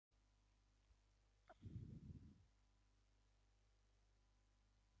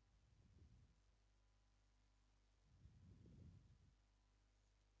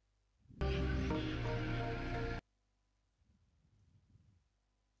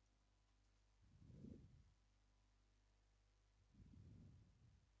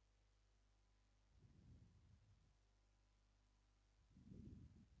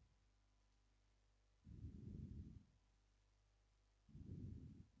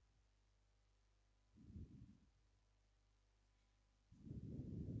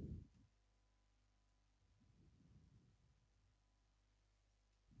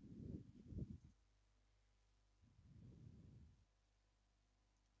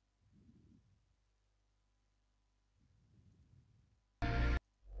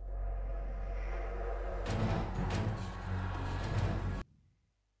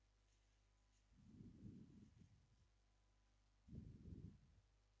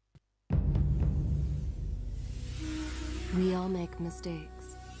We all make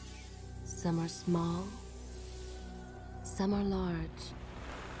mistakes. Some are small, some are large.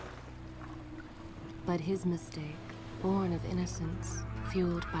 But his mistake, born of innocence,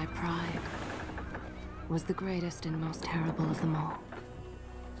 fueled by pride, was the greatest and most terrible of them all.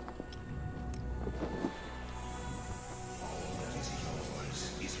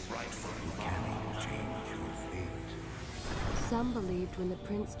 Some believed when the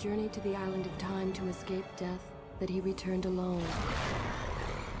prince journeyed to the Island of Time to escape death, that he returned alone.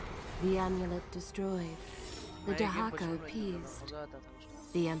 The amulet destroyed, the Dahaka appeased,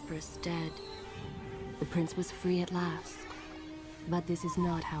 the empress dead. The prince was free at last. But this is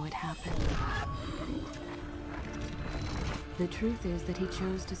not how it happened. The truth is that he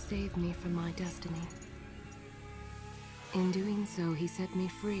chose to save me from my destiny. In doing so, he set me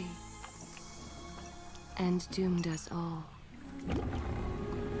free and doomed us all.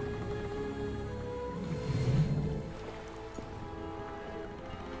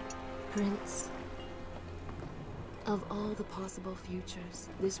 Prince, of all the possible futures,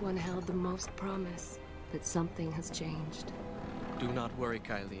 this one held the most promise, but something has changed. Do not worry,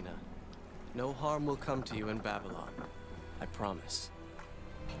 Kaileena. No harm will come to you in Babylon. I promise.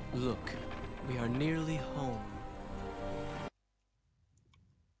 Look, we are nearly home.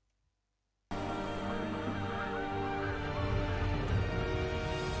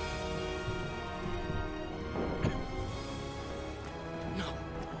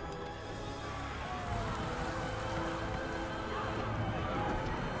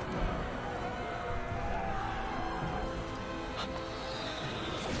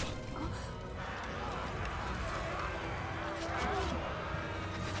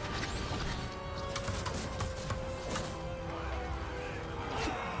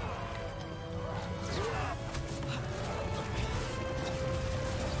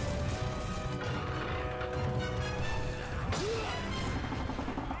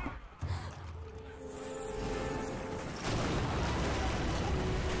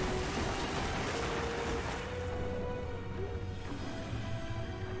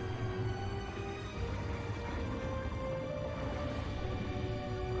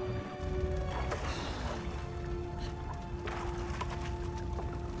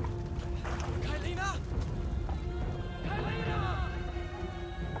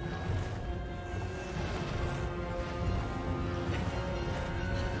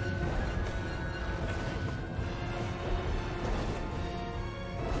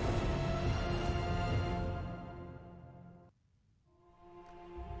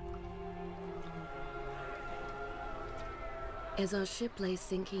 As our ship lay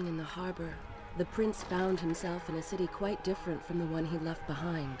sinking in the harbor, the prince found himself in a city quite different from the one he left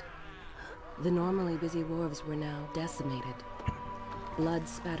behind. The normally busy wharves were now decimated.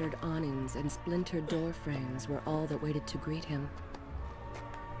 Blood-spattered awnings and splintered door frames were all that waited to greet him.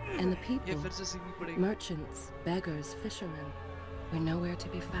 And the people, merchants, beggars, fishermen, were nowhere to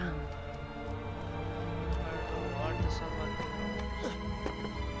be found.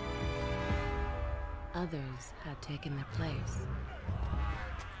 Others had taken their place.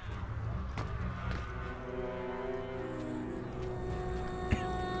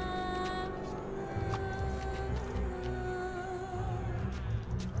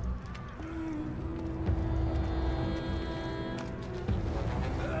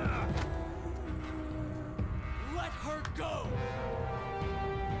 Let her go!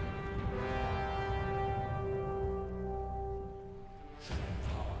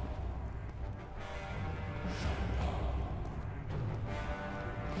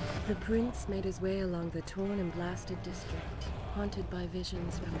 The prince made his way along the torn and blasted district, haunted by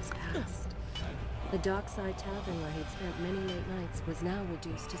visions from his past. The dockside tavern where he'd spent many late nights was now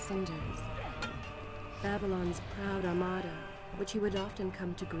reduced to cinders. Babylon's proud armada, which he would often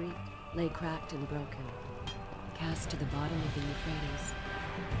come to greet, lay cracked and broken, cast to the bottom of the Euphrates.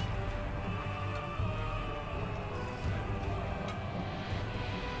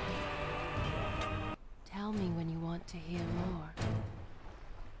 Tell me when you want to hear more.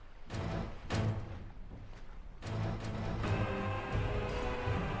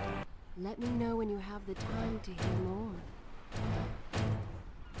 Let me know when you have the time to hear more.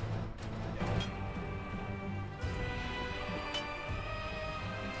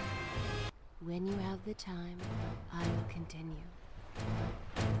 When you have the time, I will continue.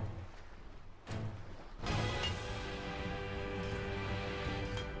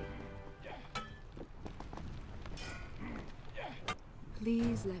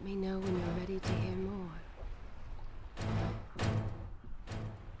 Please let me know when you're ready to hear more.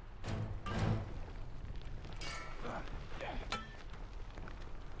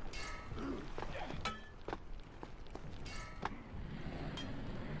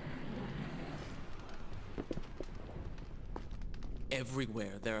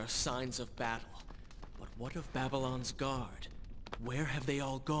 Everywhere there are signs of battle. But what of Babylon's guard? Where have they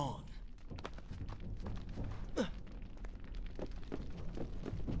all gone?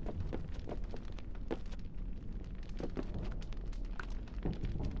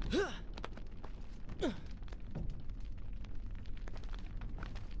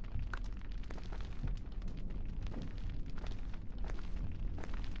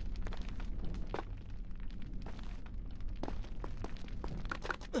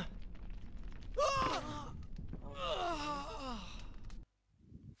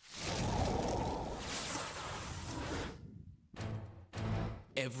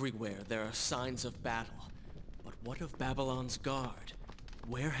 Everywhere there are signs of battle. But what of Babylon's guard?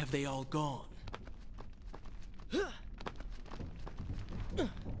 Where have they all gone?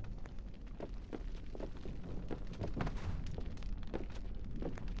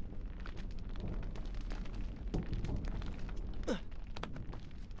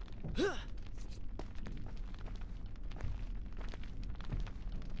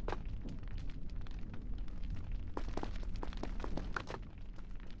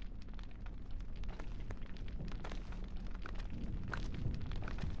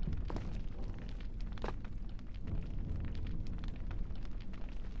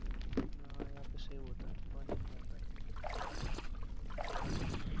 यहाँ पे save होता है पानी में आता है।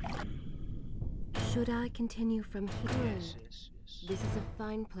 Should I continue from here? Yes, yes, yes. This is a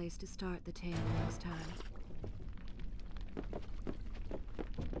fine place to start the tale next time.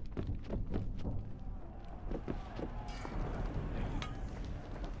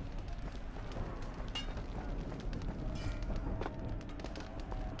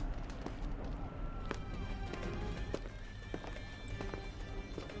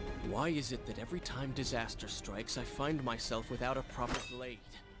 Why is it that every time disaster strikes, I find myself without a proper blade?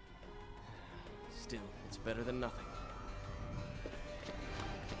 Still, it's better than nothing.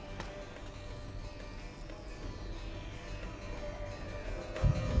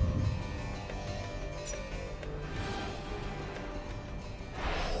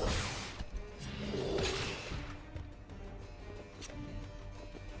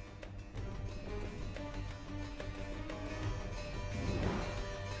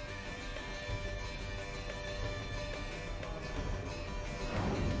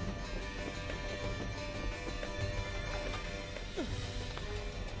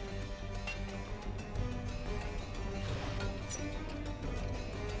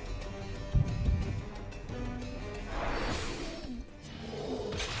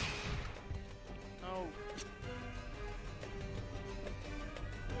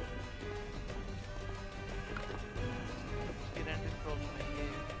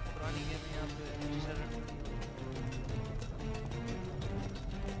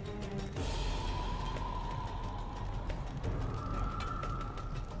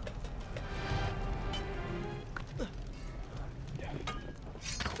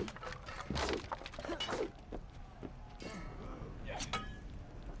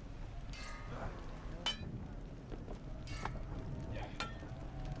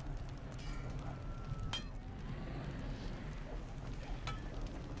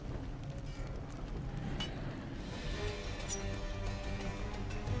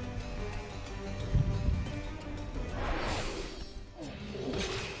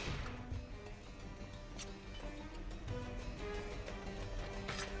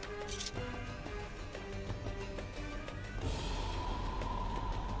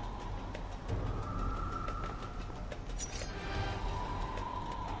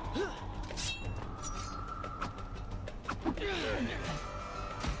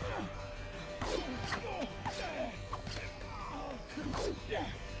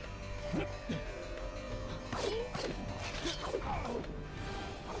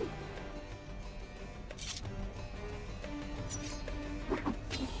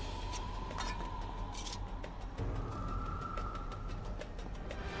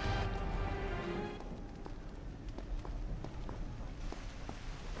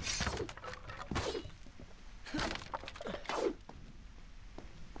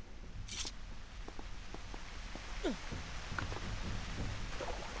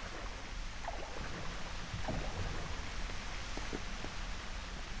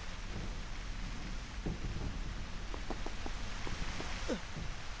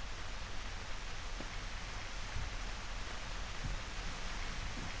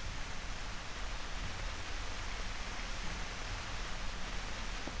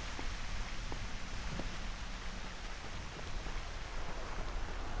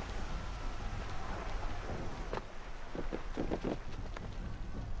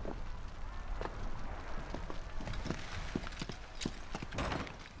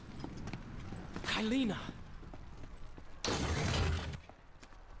 Kaileena!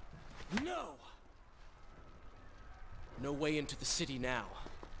 No! No way into the city now.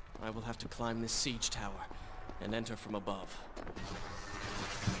 I will have to climb this siege tower and enter from above.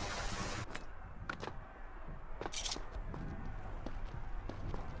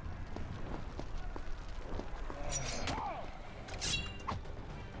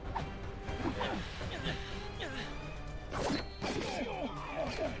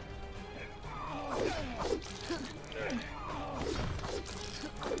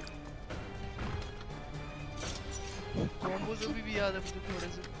 Combos अभी भी याद है मुझे थोड़े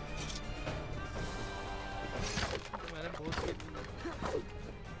से मैंने बहुत खेली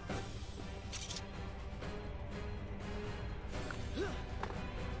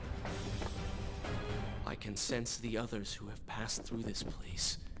I can sense the others who have passed through this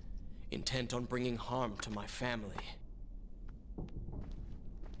place, intent on bringing harm to my family.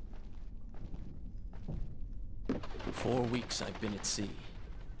 For 4 weeks I've been at sea,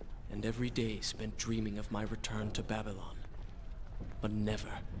 and every day spent dreaming of my return to Babylon. But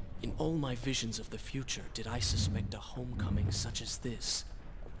never, in all my visions of the future, did I suspect a homecoming such as this.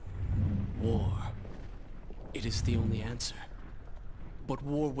 War. It is the only answer. But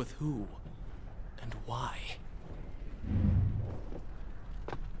war with who? And why?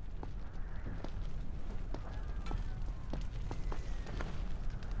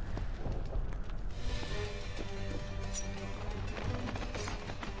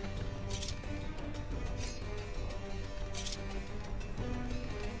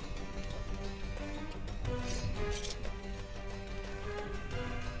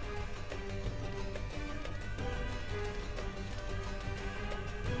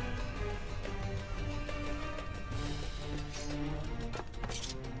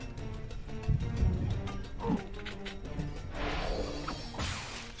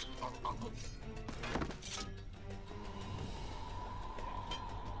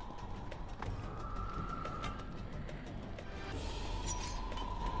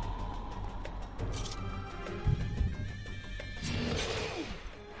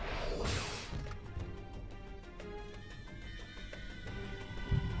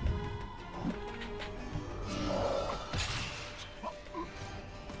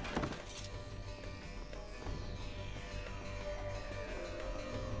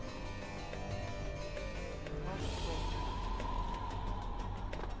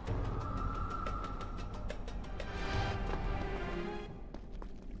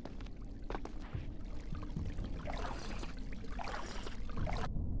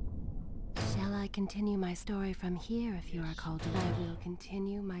 Shall I continue my story from here if you are called to? I will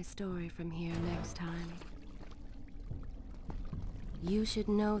continue my story from here next time. You should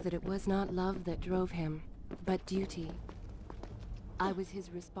know that it was not love that drove him, but duty. I was his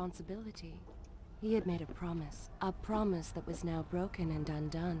responsibility. He had made a promise that was now broken and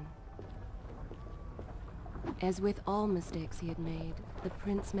undone. As with all mistakes he had made, the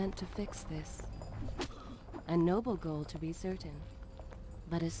prince meant to fix this. A noble goal, to be certain,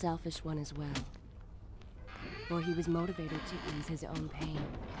 but a selfish one as well. For he was motivated to ease his own pain.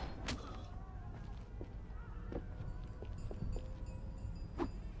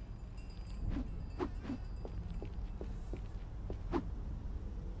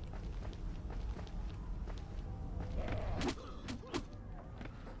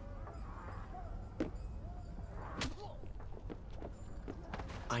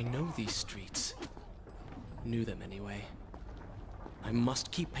 I know these streets. Knew them anyway. I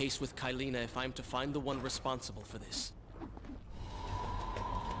must keep pace with Kaileena if I'm to find the one responsible for this.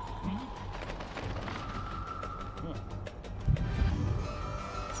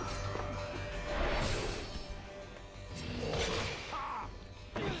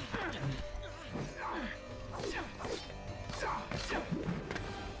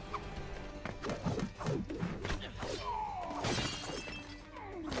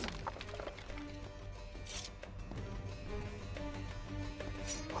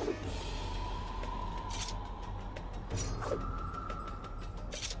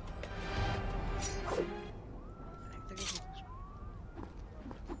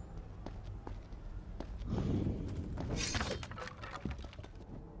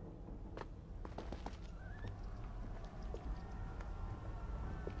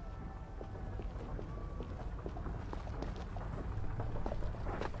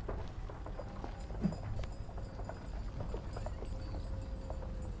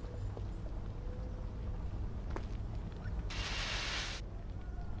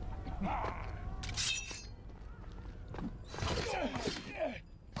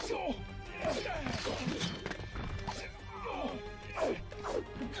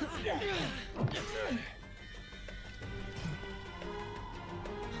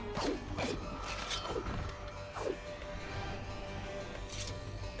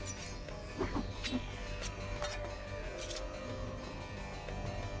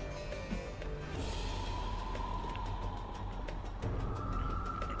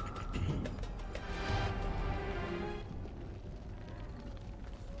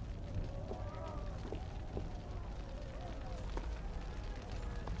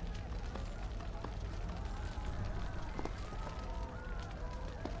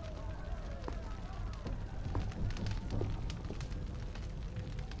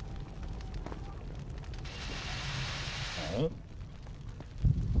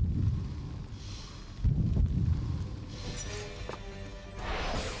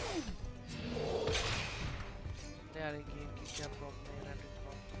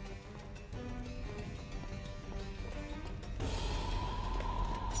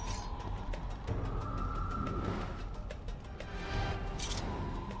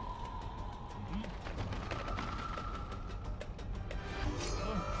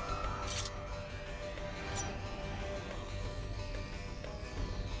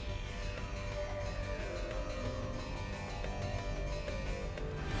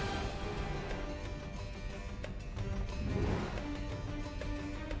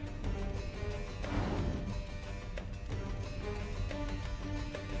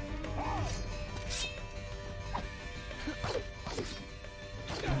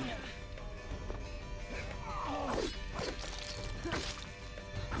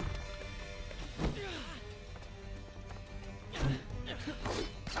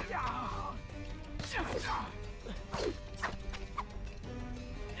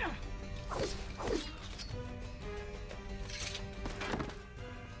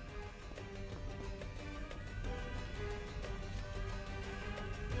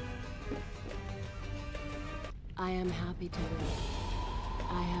 happy to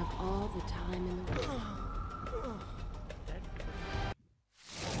live. I have all the time in the world.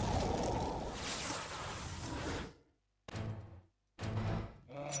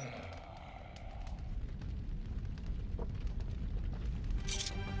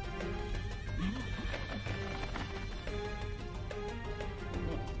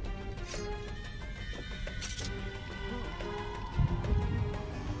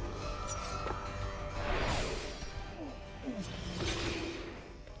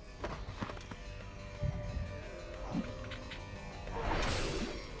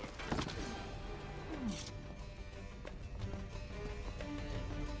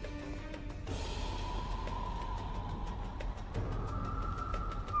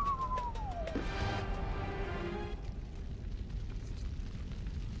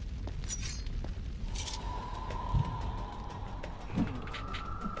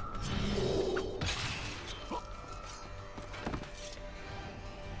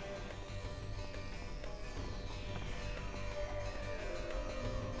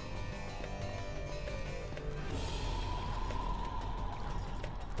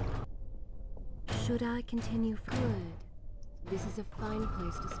 Should I continue? Good. This is a fine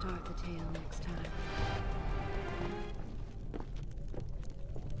place to start the tale next time.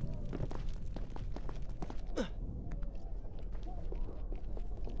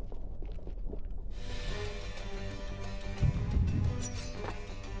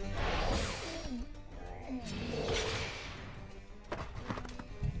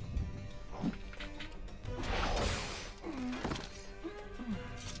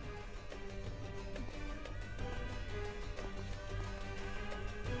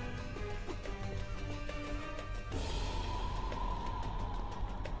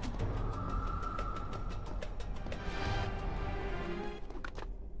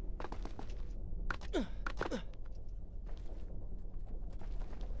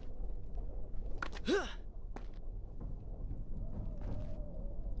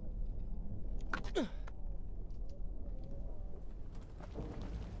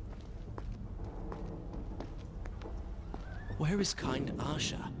 Where is kind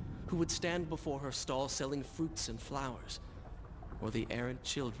Asha, who would stand before her stall selling fruits and flowers? Or the errant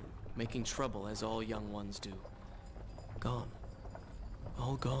children, making trouble as all young ones do? Gone.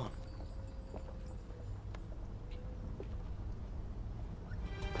 All gone.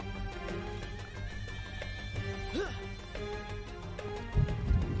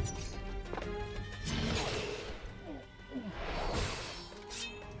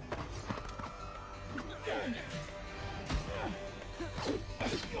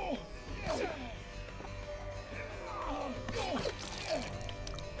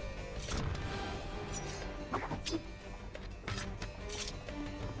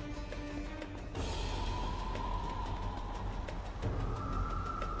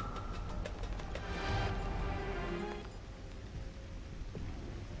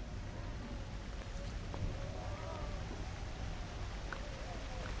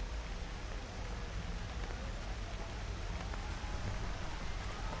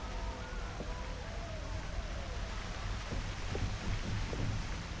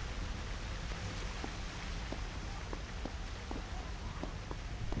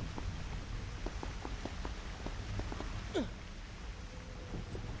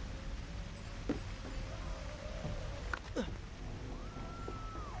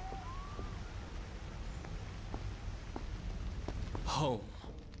 Home.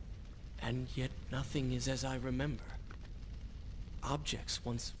 And yet nothing is as I remember. Objects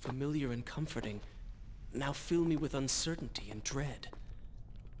once familiar and comforting now fill me with uncertainty and dread.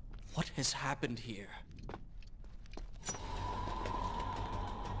 What has happened here?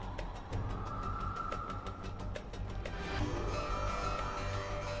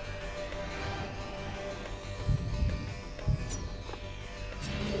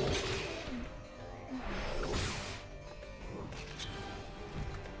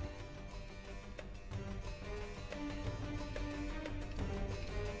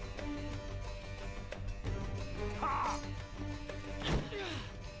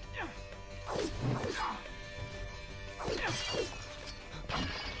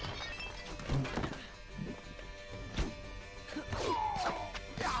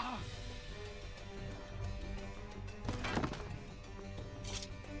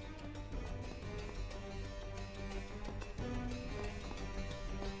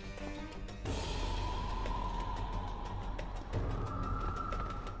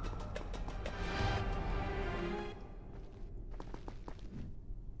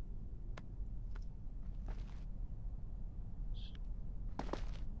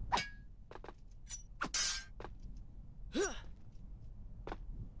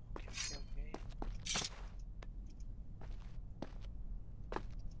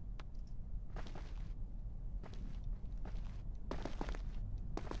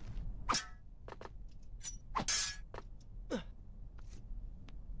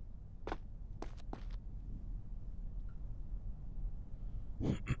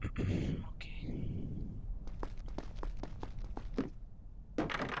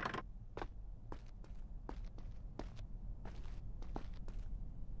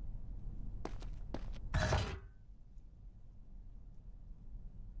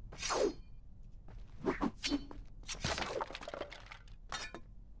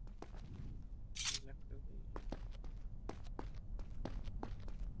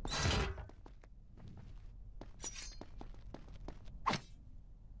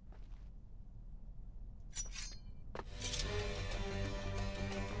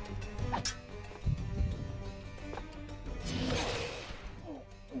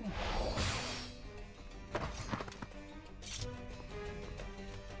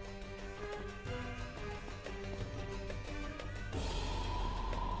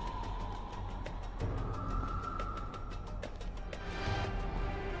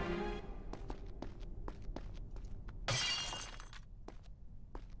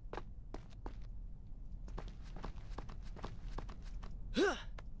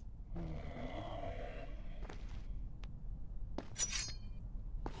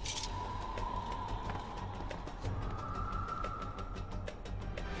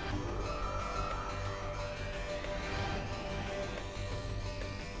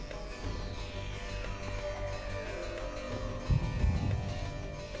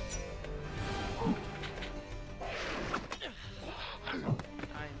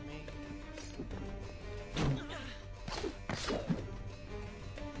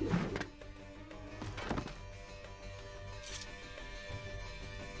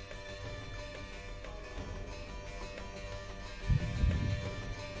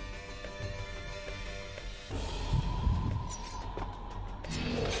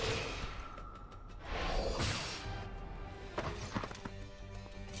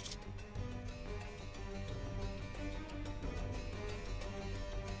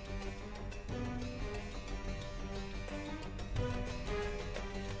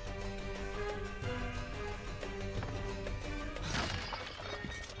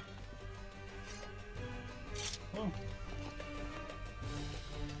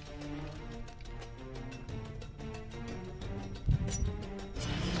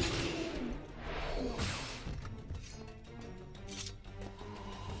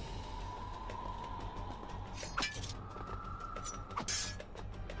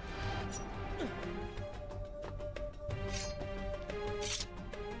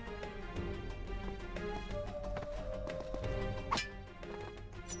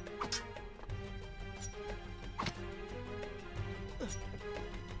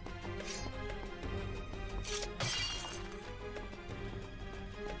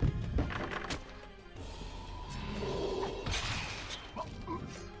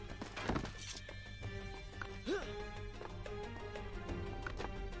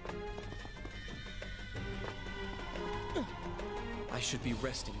 should be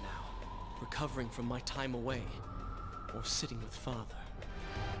resting now, recovering from my time away, or sitting with Father.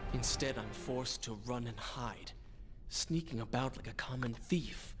 Instead, I'm forced to run and hide, sneaking about like a common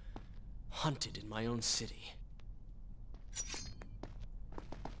thief, hunted in my own city.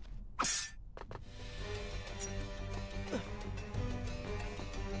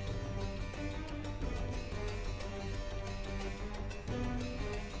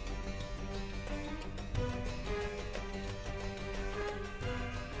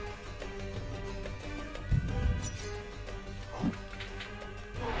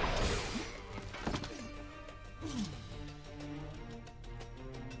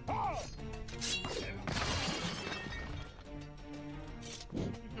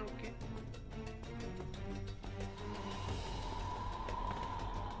 Okay.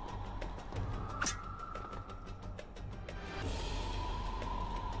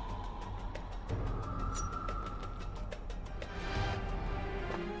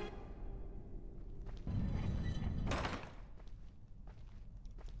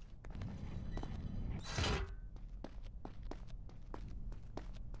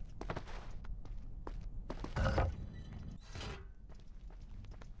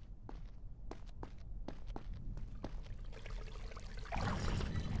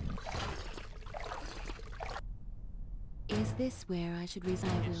 Is this where I should reside?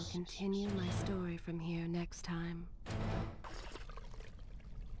 I will continue my story from here next time.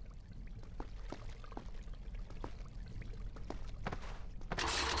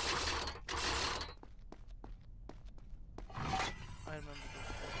 I remember this.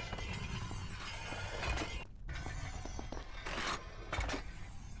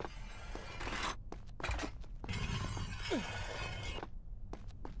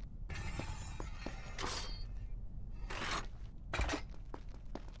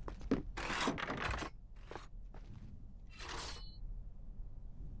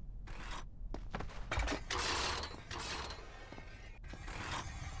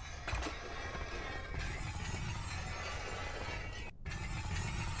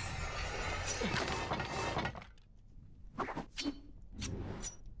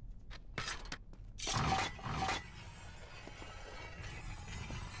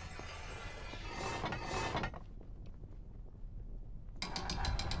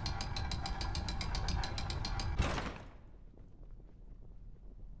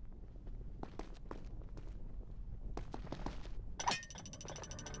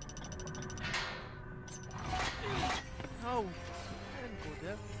 Oh, I didn't go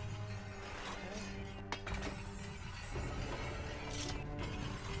there.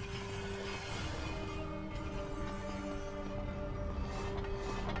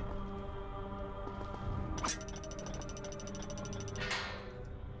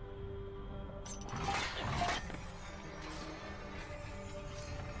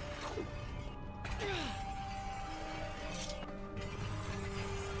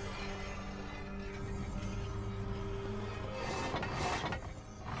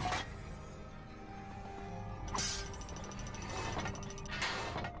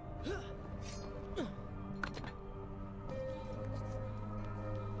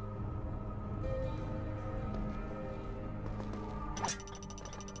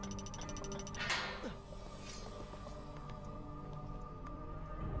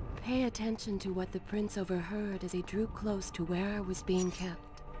 Pay attention to what the prince overheard as he drew close to where I was being kept.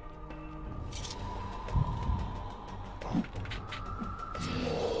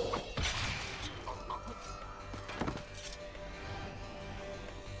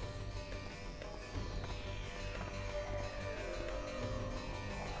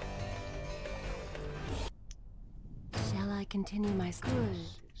 Shall I continue my story?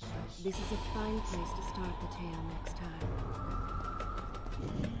 This is a fine place to start the tale next time.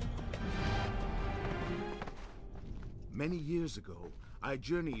 Many years ago, I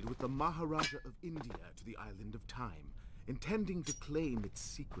journeyed with the Maharaja of India to the island of Time, intending to claim its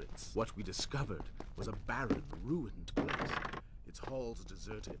secrets. What we discovered was a barren, ruined place, its halls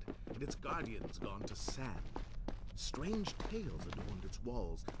deserted, and its guardians gone to sand. Strange tales adorned its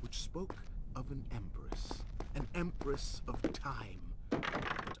walls, which spoke of an empress of time.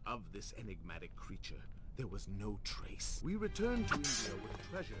 But of this enigmatic creature, there was no trace. We returned to India with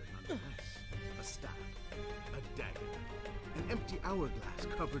treasure nonetheless. A staff, a dagger, an empty hourglass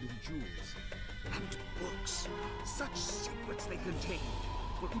covered in jewels, and books. Such secrets they contained.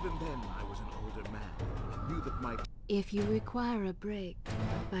 For even then, I was an older man and knew that my... If you require a break,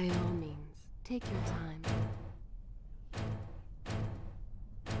 by all means, take your time.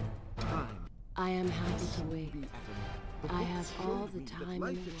 I am happy to wait. I have all the time in the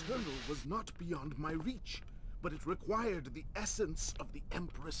world. Life eternal was not beyond my reach. but it required the essence of the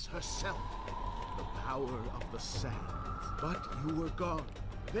empress herself, the power of the sand. But you were gone.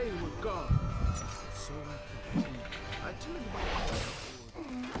 They were gone. So I thought. I turned my eyes toward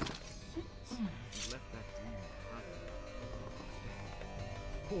and left that dream behind.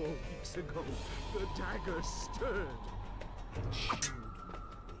 4 weeks ago, the dagger stirred and showed me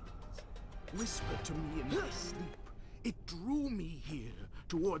things. Whispered to me in my sleep. It drew me here,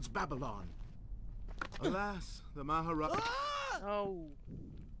 towards Babylon. Alas, the Maharaja... Oh.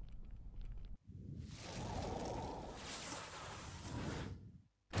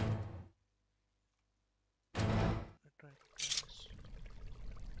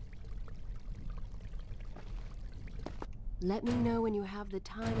 Let me know when you have the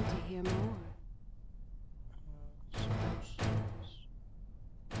time to hear more.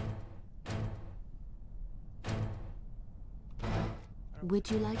 Would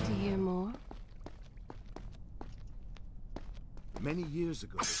you like to hear more? Many years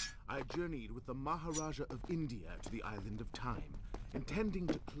ago, I journeyed with the Maharaja of India to the island of Time, intending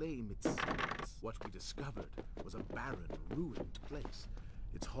to claim its secrets. What we discovered was a barren, ruined place.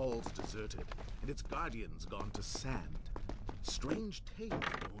 Its halls deserted, and its guardians gone to sand. Strange tales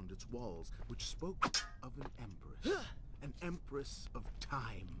adorned its walls, which spoke of an empress of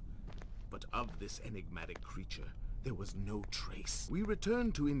time. But of this enigmatic creature, there was no trace. We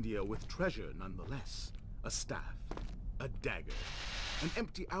returned to India with treasure nonetheless. A staff, a dagger, an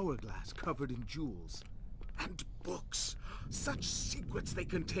empty hourglass covered in jewels, and books. Such secrets they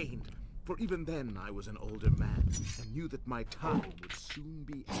contained. For even then I was an older man, and knew that my time would soon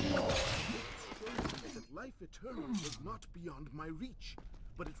be ended. That life eternal was not beyond my reach,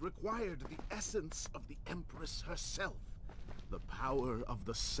 but it required the essence of the empress herself, the power of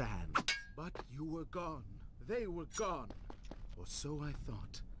the sand. But you were gone. They were gone. Or so I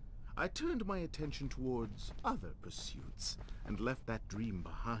thought. I turned my attention towards other pursuits, and left that dream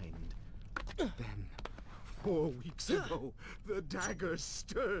behind. Then, 4 weeks ago, the dagger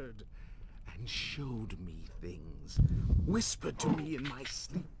stirred and showed me things, whispered to me in my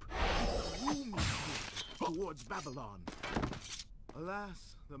sleep, drew me towards Babylon.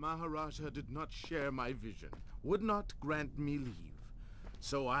 Alas, the Maharaja did not share my vision, would not grant me leave.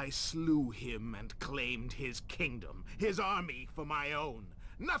 So I slew him and claimed his kingdom, his army for my own.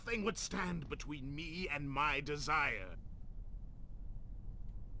 Nothing would stand between me and my desire.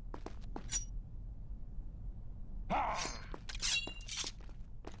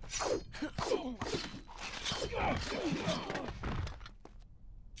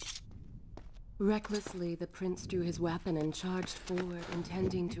 Recklessly, the prince drew his weapon and charged forward,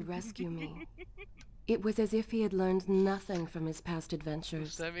 intending to rescue me. It was as if he had learned nothing from his past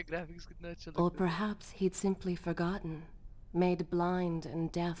adventures. Or perhaps he'd simply forgotten, made blind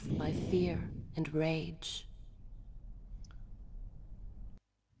and deaf by fear and rage.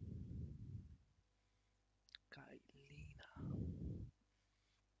 Kaileena.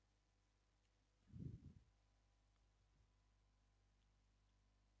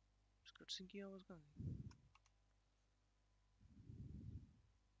 Cutscene की आवाज कहाँ गई?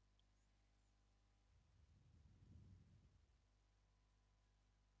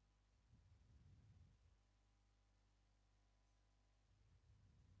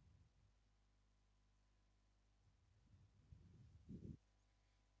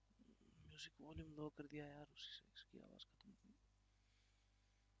 Music volume low कर दिया यार, उसी से इसकी आवाज खत्म हुई.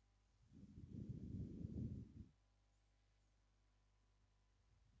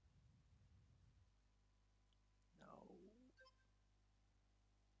 No.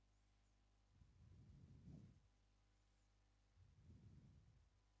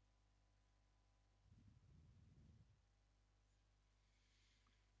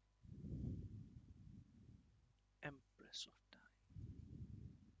 Empress of Time.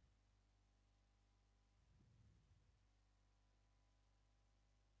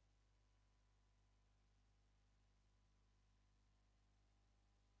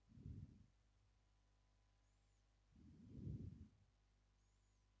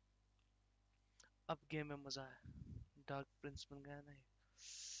 अब गेम में मजा है. डार्क प्रिंस बन गया ना ये.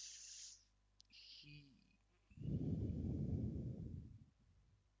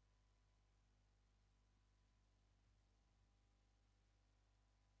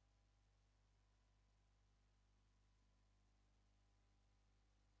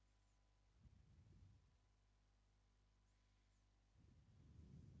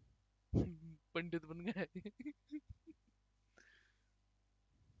 पंडित बन गया.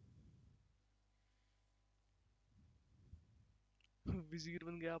 विजीर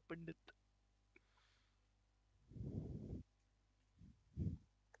बन गया पंडित.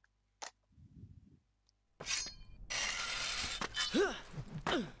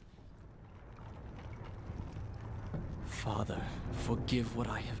 Forgive what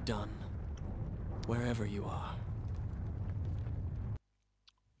I have done, wherever you are.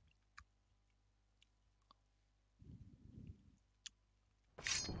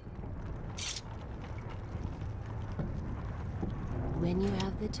 When you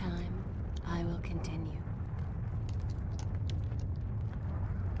have the time, I will continue.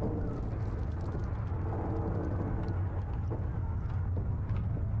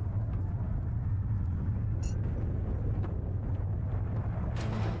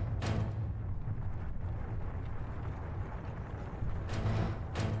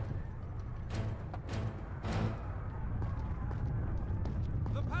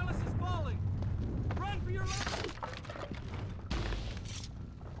 The palace is falling! Run for your life!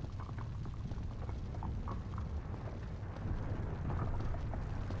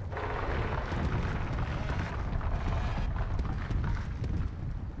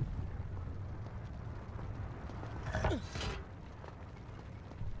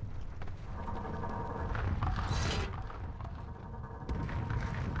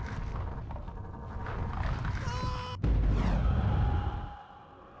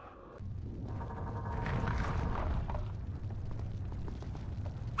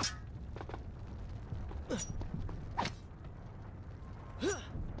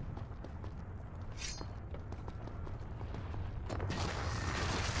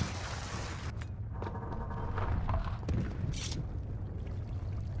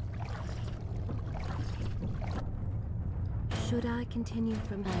 Should I continue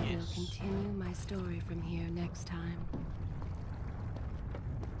from here? I will Yes. continue my story from here next time.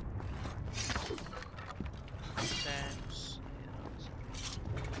 Stands.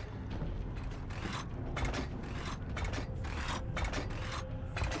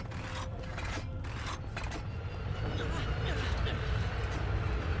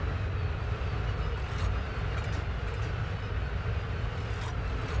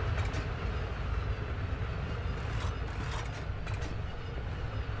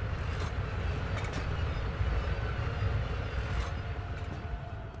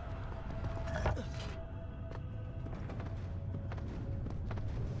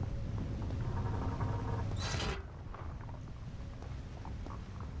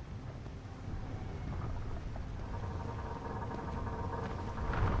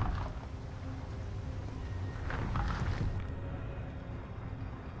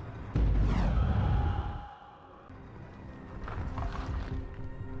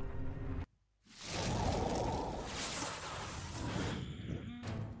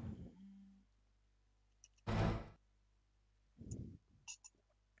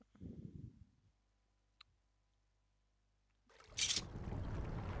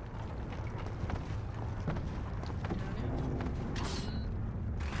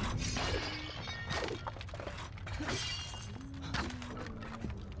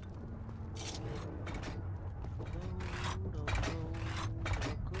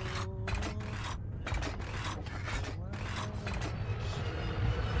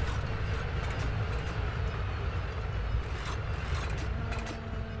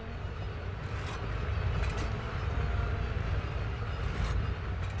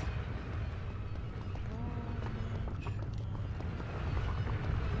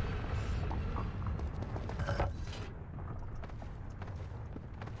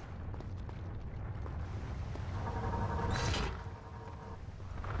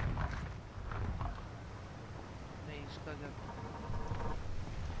 इसका क्या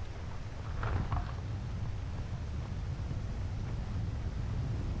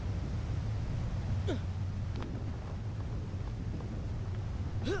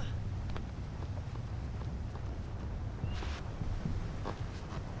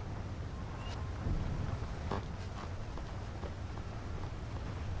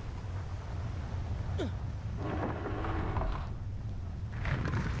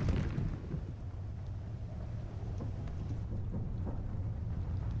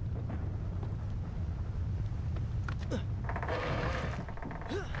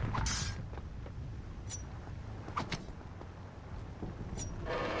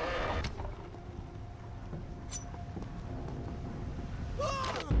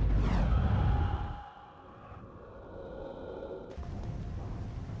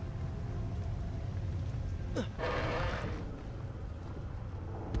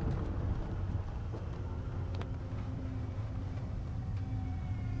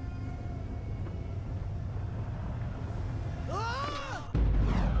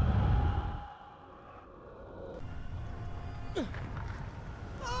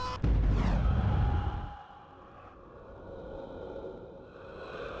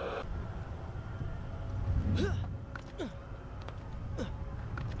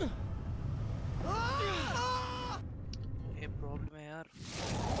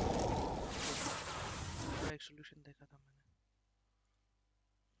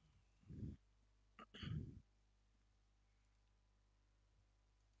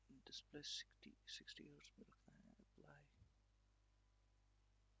display 60 hertz पे रखना है apply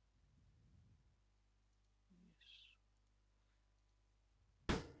yes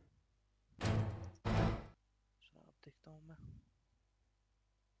चलो अब देखता हूँ मैं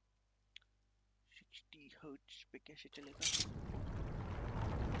 60 हर्ट्ज पे कैसे चलेगा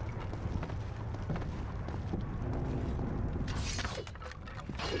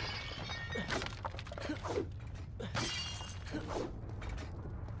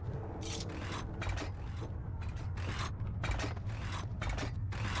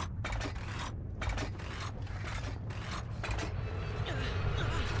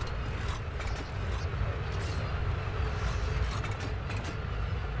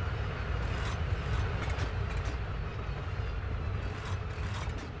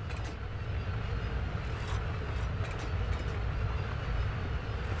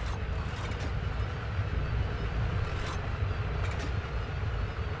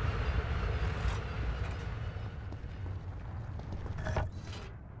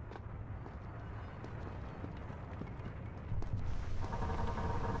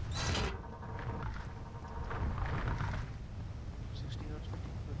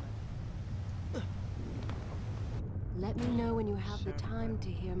Let me know when you have the time to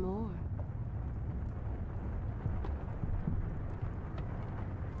hear more.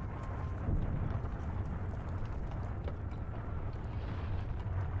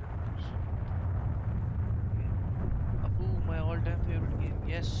 Apu, my all-time favorite game.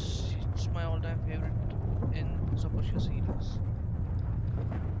 Yes, it's my all-time favorite in Persia series.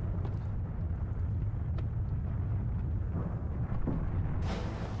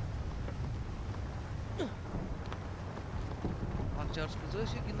 Charles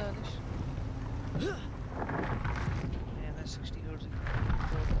Bezos ginnanis. And that's 60 hertz.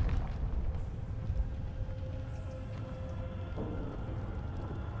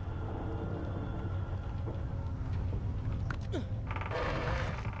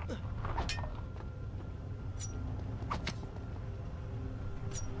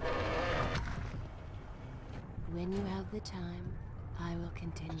 When you have the time, I will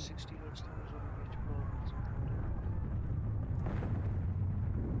continue. 60 hertz problems.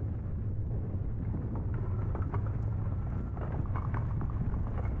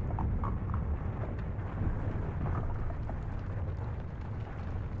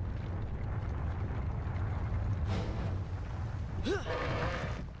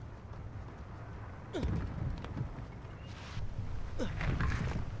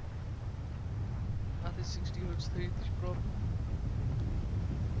 I think 60 hertz 3 is problem.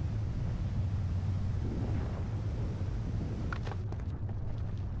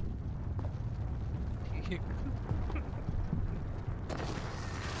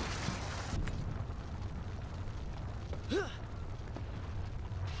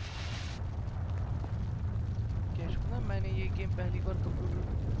 मैंने ये game पहली बार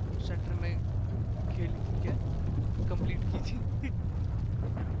computer centre में खेली क्या complete की थी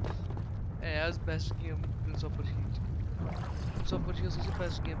as best game Prince of Persia is the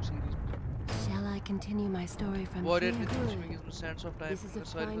best game series. Shall I continue my story from Warrior here? with gives me Sands of Time. This is a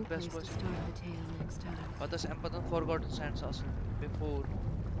fine place to start the tale next time. But the Emperor forgot Sands also before.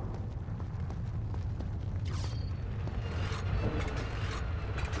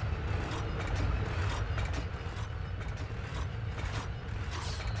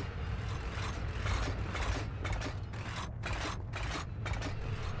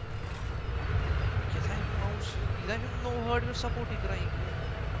 Supporting crying.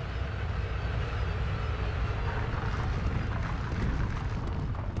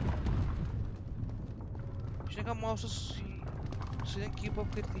 इसने कहा mouse से keep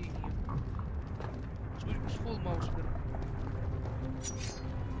up करती है कुछ full mouse पर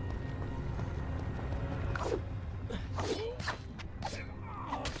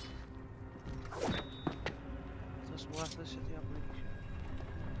das war's das jetzt ja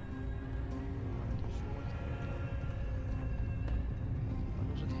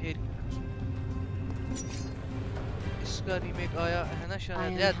इसका remake आया है ना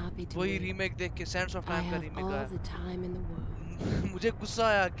शायद वही रीमेक देख के सैंड्स ऑफ टाइम का रीमेक आया मुझे गुस्सा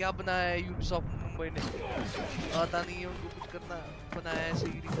आया क्या बनाया है यूबीसॉफ्ट मुंबई ने आता नहीं है उनको कुछ करना बनाया है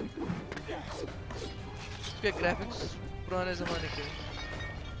सही रीमेक उसके ग्राफिक्स पुराने जमाने के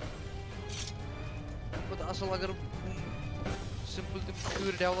बहुत असल अगर सिंपल तुम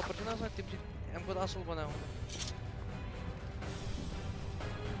प्योर डेवलपर थे ना तुम हमको असल बनाया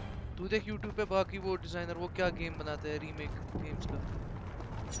तू देख YouTube पे बाकी वो डिजाइनर वो क्या गेम बनाते हैं रीमेक गेम्स का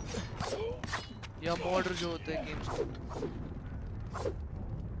या मॉडर जो होते हैं गेम्स का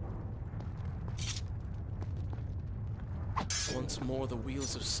Once more the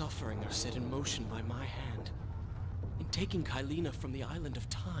wheels of suffering are set in motion by my hand. In taking Kaileena from the island of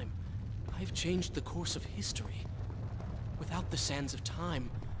time, I have changed the course of history. Without the sands of time,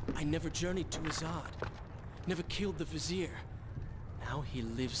 I never journeyed to Azad, never killed the vizier. Now he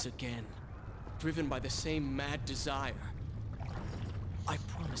lives again, driven by the same mad desire. I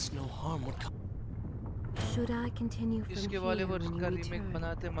promise no harm would come. Should I continue from इसके here वाले when वर्ष you का remake return?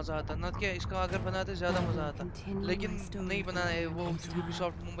 बनाते मजा आता ना क्या इसका अगर बनाते ज्यादा I मजा will आता continue लेकिन my story नहीं from बनाना है there वो next time.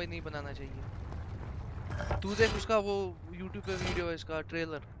 Ubisoft मुंबई नहीं बनाना चाहिए तू देख उसका वो YouTube पे वीडियो है इसका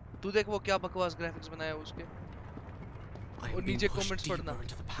ट्रेलर तू देख वो क्या बकवास ग्राफिक्स बनाया उसके I और am being नीचे pushed कमेंट्स पढ़ना deeper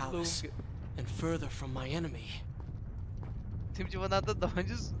into the लोगों palace के and further from my enemy. Tim जो बनाता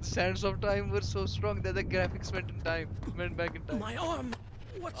the sands of time were so strong that the graphics went back in time My arm!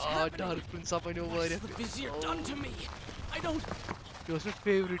 What's happening? Dark Prince up I know What's the vizier done to me? I don't... He was my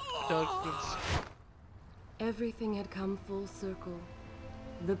favorite Dark Prince. Everything had come full circle.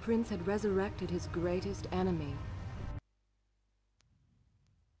 The prince had resurrected his greatest enemy.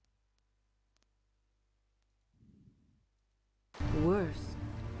 Worse,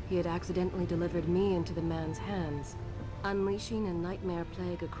 he had accidentally delivered me into the man's hands, unleashing a nightmare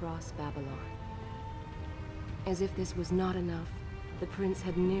plague across Babylon. As if this was not enough, the prince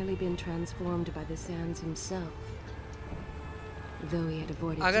had nearly been transformed by the sands himself. Though he had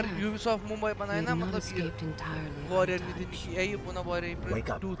avoided अगर death, Ubisoft Mumbai he बनाए had ना not मतलब escaped entirely Warrior untouched. Nitin की यही पुना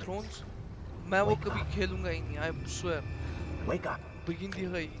Warrior Two Thrones मैं वो कभी खेलूंगा ही नहीं I swear Wake up. begin the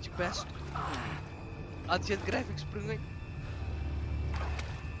है it's best अच्छे graphics पड़ेंगे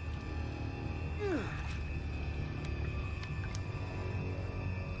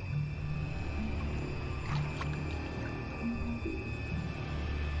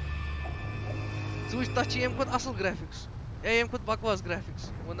Switch touch aim खुद असल graphics aim खुद बकवास graphics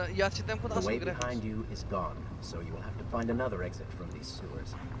वो ना याद से तम खुद The असल way graphics behind you is gone, so you will have to find another exit from these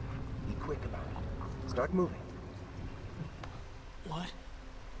sewers. Be quick about it. Start moving. What?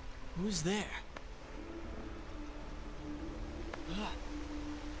 Who's there?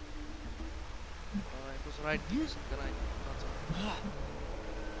 it was right this right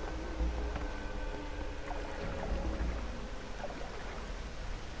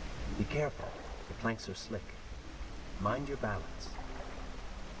Be careful. The planks are slick. Mind your balance.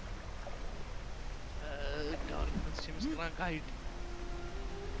 Dark Prince seems drunk height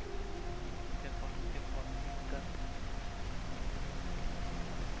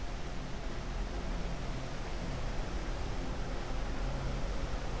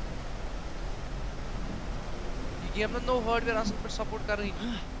ये game में no hardware असल पर support कर रही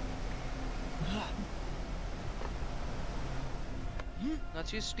ना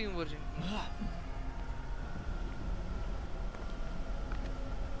चाहिए steam version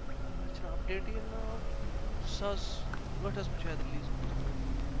अच्छा update ये ना सास वटस में शायद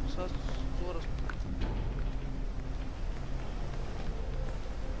रिलीज सास Jaurès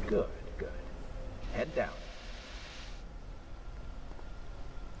Good, good. Head down.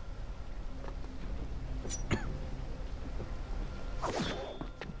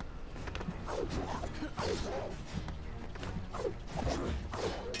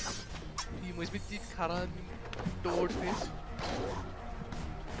 You must be the Karan toad face.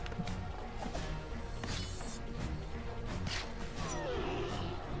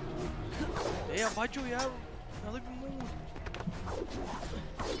 Hey, bacho yaar, nalı bir mood.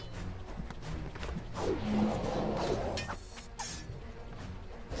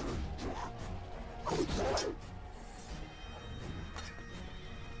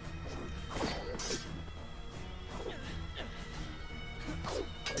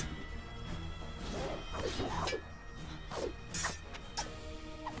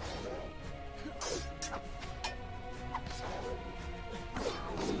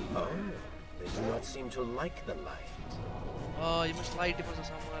 Seem to like the light. Oh, you must light it for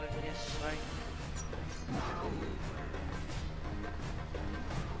somewhere. Yes, right.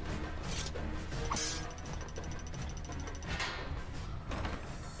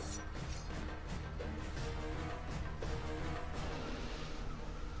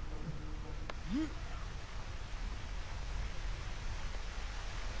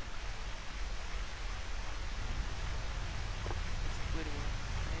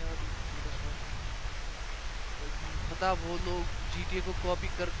 वो लोग GTA को copy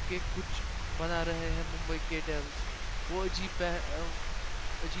करके कुछ बना रहे हैं मुंबई के dells वो अजीब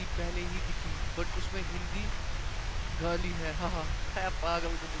पहले ही दिखी बट उसमें हिंदी गाली है हाँ है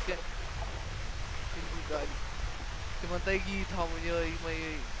पागल तो क्या हिंदी गाली तो मनता है कि था मुझे मैं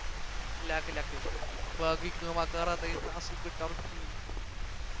लाके बाकी कमा कर रहा था इतना असल पे turf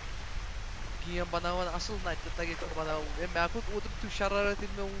game banawan asıl NightThinker kim banawan. Ben kut oturup tu şararet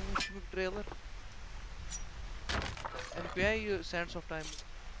etme uçmuk trailer. And pay Sands of Time.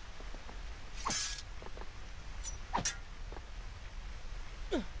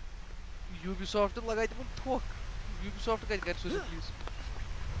 Ubisoft लगाई त पनि ठोक Ubisoft का कर सोचो प्लीज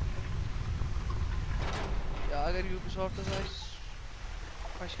या अगर Ubisoft का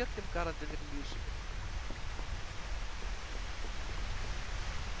पश्चात तम कारण दे रिलीज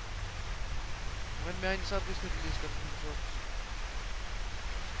मैं हिसाब से रिलीज कर Ubisoft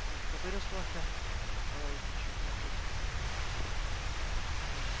तो फिर उसको क्या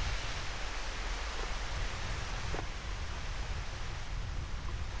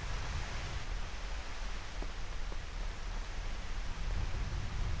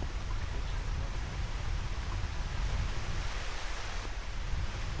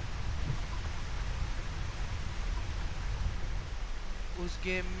उस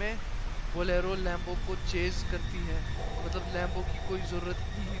गेम में बोलेरो लैम्बो को चेज करती है मतलब लैम्बो की कोई जरूरत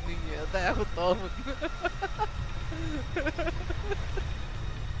ही नहीं है दया होता हूँ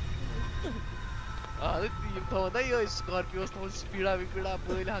अरे ये तो होता ही है स्कॉर्पियो तो स्पीडा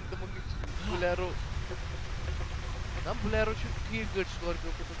बोले हाँ तो मंगी बोलेरो ना बोलेरो शुरू ठीक गट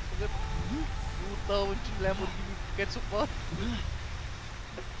स्कॉर्पियो को तो मगर होता हूँ लैम्बो की कैसे बात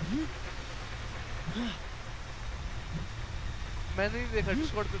मैंने नहीं देखा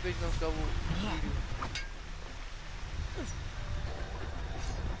डिस्कॉर्ड पे भेजना उसका वो video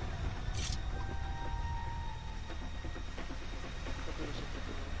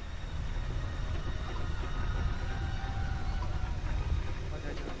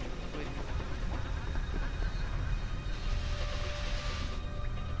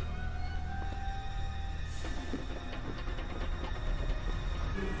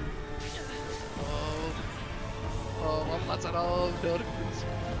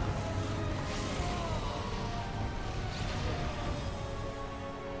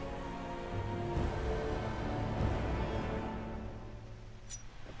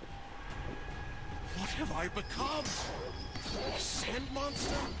have I become? A sand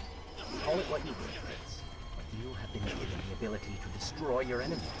monster? Call it what you will, Prince. But you have been given the ability to destroy your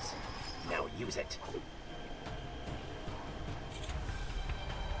enemies. Now use it.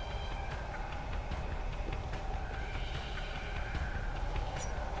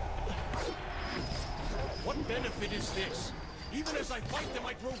 What benefit is this? Even as I fight them,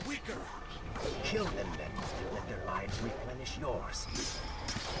 I grow weaker. Kill them then, and let their lives replenish yours.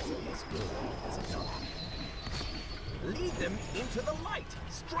 It's good, is it not? Lead them into the light.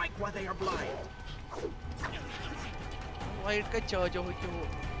 Strike while they are blind. Light का charge हो क्यों?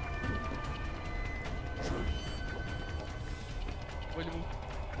 बोलो.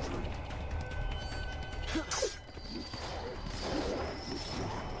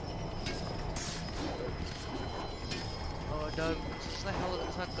 डर इसने हल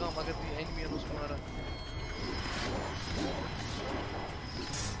इंसान काम अगर भी एनिमी है उसको मारा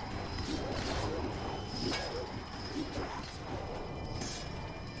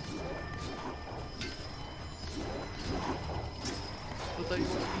तो तरी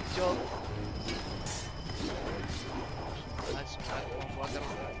वो नीचे आज मैं water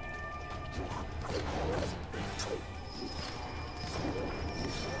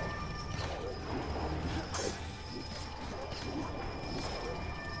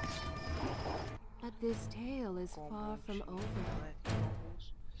This tale is far from over.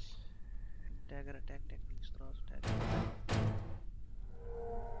 Dagger attack techniques, throws attack.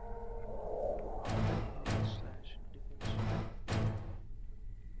 Slash defense.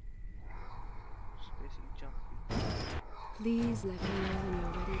 Spacey jump. Please let me know when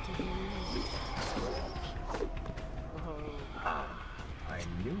you're ready to hear more. Ah, I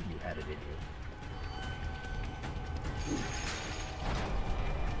knew you had it in you.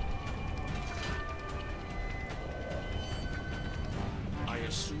 I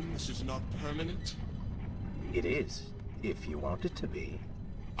assume this is not permanent? It is, if you want it to be.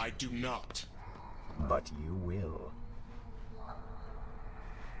 I do not. But you will.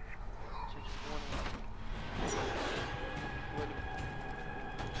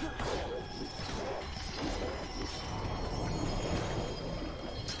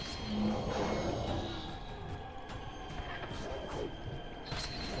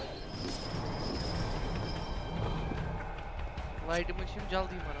 Light machine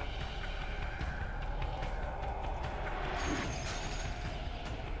जल्दी मरा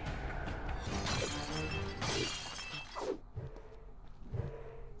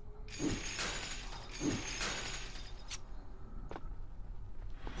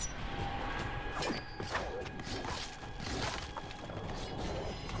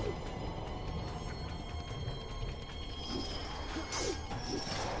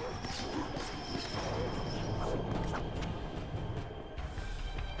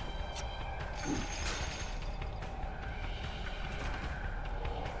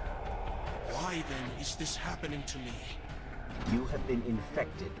is this happening to me? You have been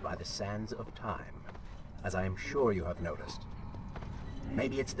infected by the sands of time, as I am sure you have noticed.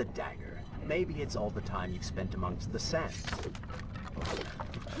 Maybe it's the dagger. Maybe it's all the time you've spent amongst the sands.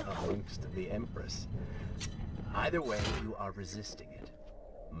 Amongst the empress. Either way, you are resisting it.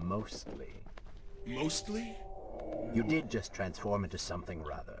 Mostly. Mostly? You did just transform into something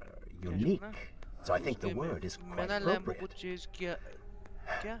rather unique, so I think the word is quite appropriate.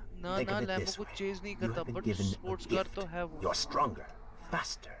 Think of it this way. You have been given a gift. You're stronger,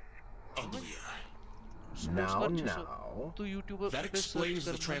 faster. Uglier. Now. That explains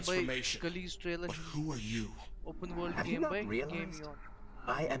the transformation. But who are you? Open world Have you game not by realized? game on.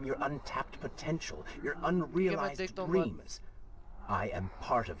 I am your untapped potential, your unrealized dreams. I am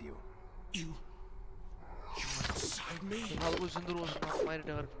part of you. You're inside me?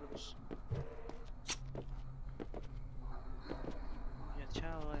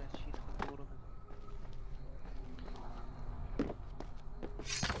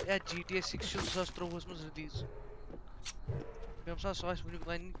 Yeah, GTA 6 was released. I'm sorry,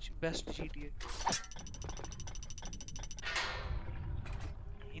 best GTA.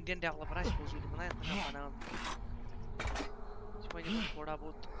 Indian developer, I suppose, would have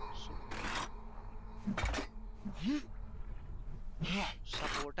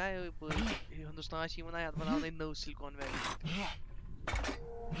support Hindustan no Silicon Valley.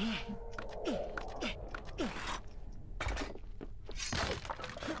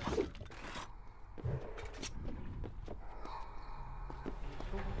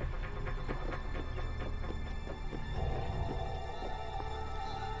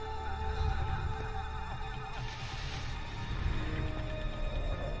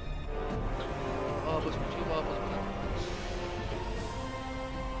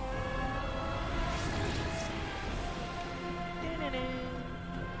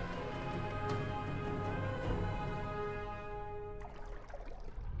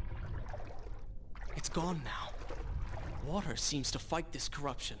 It's gone now. Water seems to fight this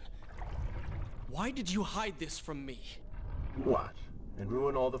corruption. Why did you hide this from me? What? And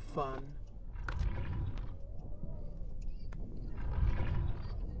ruin all the fun?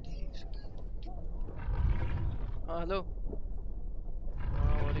 Hello.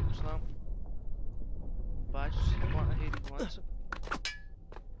 Walaikum salam. Once.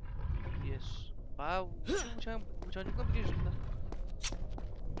 Yes. Which one you come to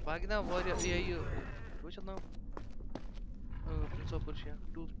Bagina warrior, which one now? Prince of Persia,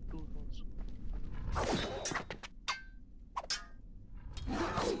 two thrones.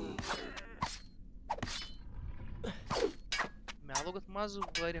 Look at Mazu,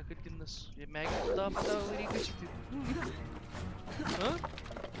 warrior could give us. You make it up at the huh?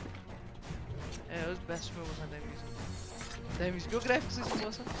 Yeah, it was best move on that is good graphics is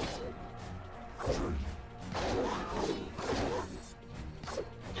awesome.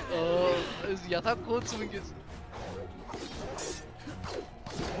 Yatha code swings.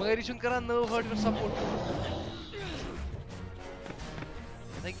 Magarishun Karan no hurt your support.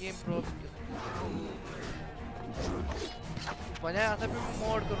 The game pro. When I have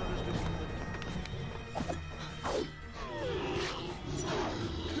more to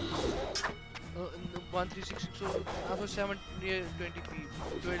 1366 also 720p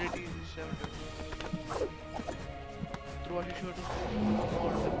 1280 720 throughout your show to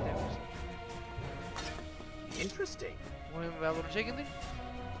interesting. Well, we're checking it.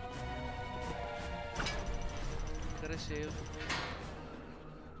 Gotta save.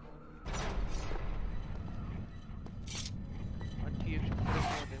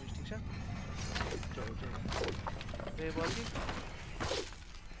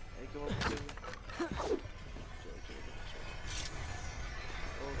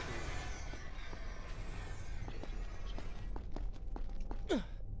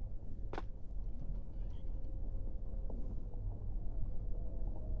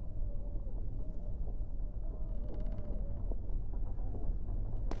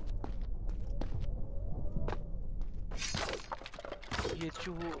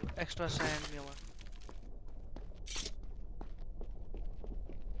 Extra sand mila.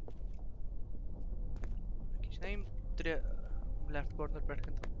 Name left corner pet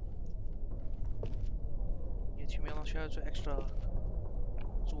can mila shows extra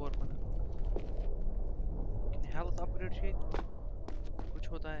sword mana. Can health upgrade sheet? कुछ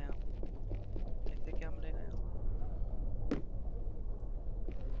होता है यहाँ देखते क्या मिलेगा यहाँ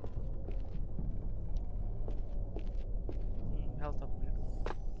health upgrade.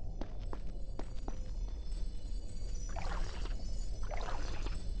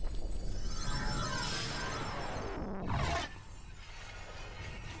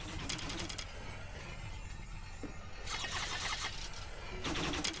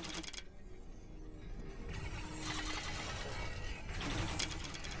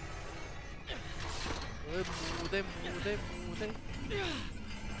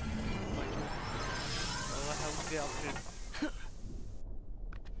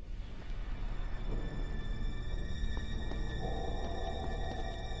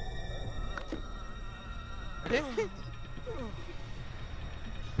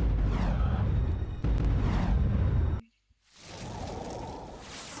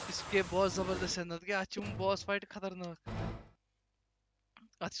 इसके बहुत जबरदस्त है नत के अच्छी बॉस फाइट खतरनाक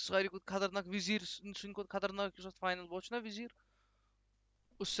अच्छी सारी कुछ खतरनाक विजीर सुन को खतरनाक के साथ फाइनल बॉस ना विजीर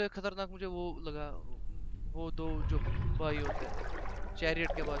उससे खतरनाक मुझे वो लगा वो दो जो भाई होते हैं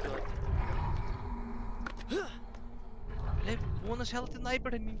चैरियट के बाद जो आते हैं ले बोनस हेल्थ नहीं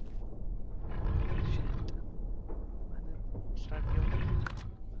पड़नी स्टार्ट किया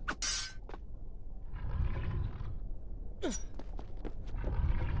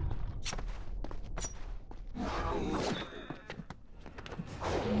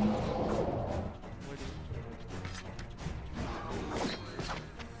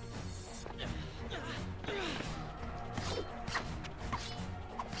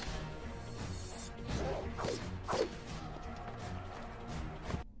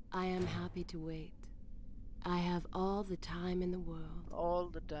I am happy to wait. I have all the time in the world. All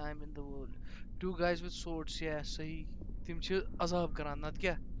the time in the world. Two guys with swords, yeah, सही. Tim च अजाब करान नत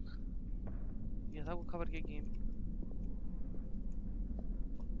क्या? ये था वो खबर के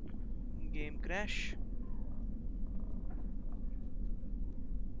game crash.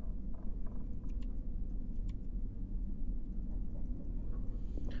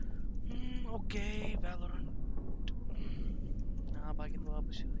 Okay, Valorant. हाँ बाकी तो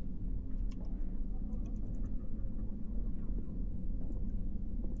वापस ही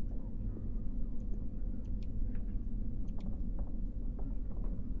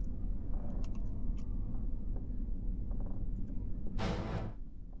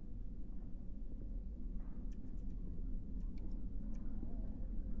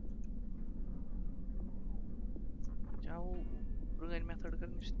Brungan method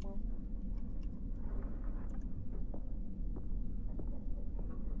करनी इस्तेमाल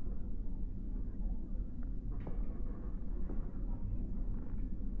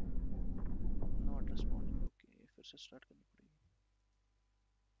not responding okay फिर से start करनी पड़ेगी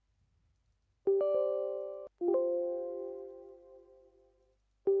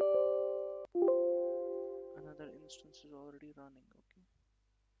another instance is already running okay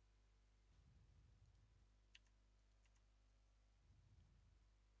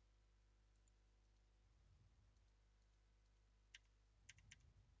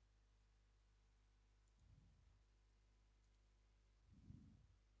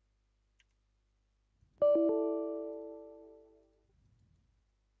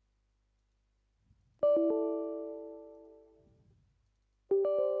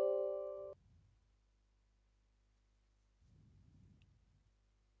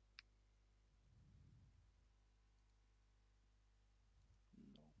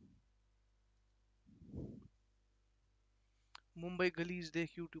Mumbai गलीज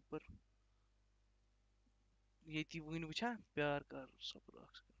देख यूट्यूब पर ये थी वो वुछा प्यार कर सब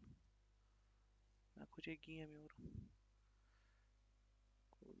रॉक्स मैं कुछ एक गेम और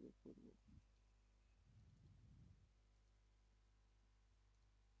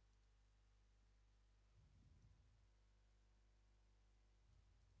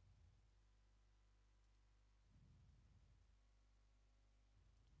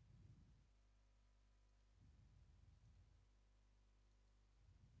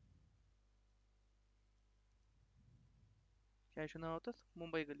क्या सुना होता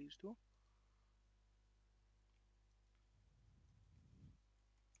मुंबई गलीज तो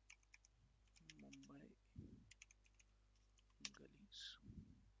मुंबई गलीज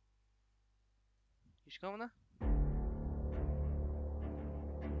इसका होना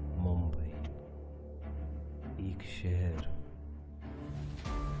मुंबई एक शहर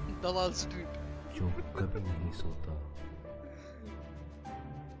दलाल स्ट्रीट जो कभी नहीं सोता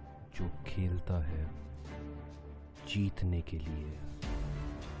जो खेलता है जीतने के लिए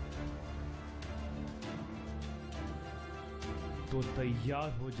तो तैयार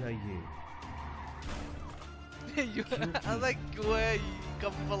हो जाइए क्यों है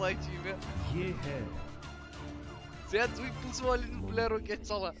कपल में ये है Zed we puzzle player के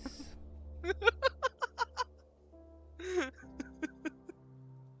चला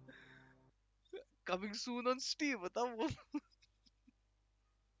coming soon on Steam बताओ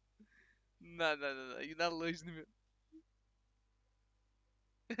ना you're not listening to me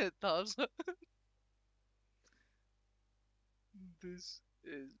Thousand this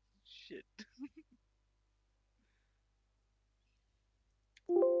is shit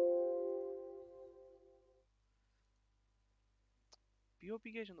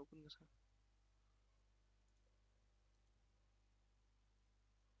POP क्या चुन open गसा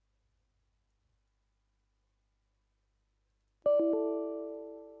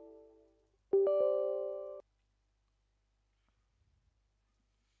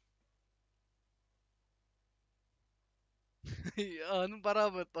Anu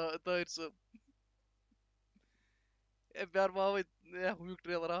barabar Tahir sab. प्यार मावे हुई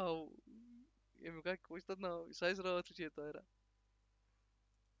ट्रेलर रहा हो ये मुका कुछ तो ना साइज रहा तो चेता है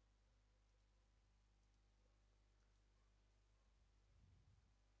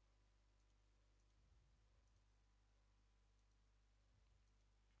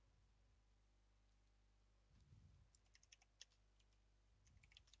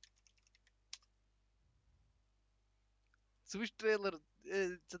स्विच ट्रेलर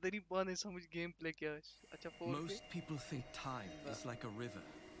तेरी पाने समझ गेम प्ले क्या है अच्छा 4 Most people think time is like a river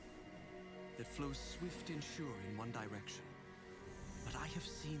that flows swift and sure in one direction. But I have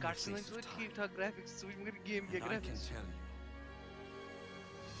seen the face of time, graphics switch मगर गेम के and I can graphics tell you,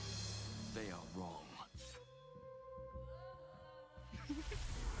 they are wrong.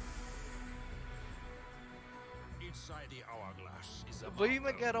 Inside the hourglass is a वही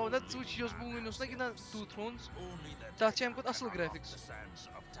मैं कह रहा हूँ ना switch use movie उसने कि ना Two Thrones ताकि हमको असल graphics the sands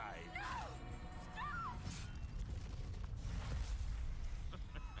of time.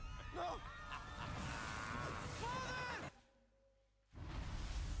 No!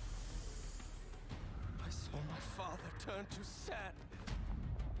 I saw my father turn to sand.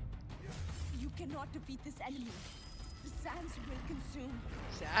 You cannot defeat this enemy. The sands will consume.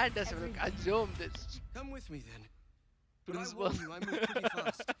 Sand will consume this. Come with me then. But I Principal. warn you, I move pretty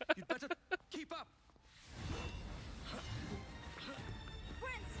fast. You'd better keep up.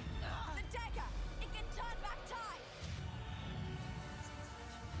 Prince! The dagger! It can turn back time!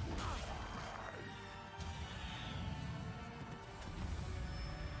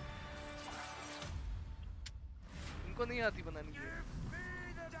 इनको नहीं आती बनानी ये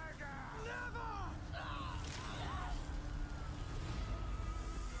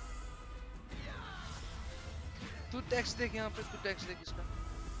तू text देख यहाँ पे तू टेक्स्ट देख इसका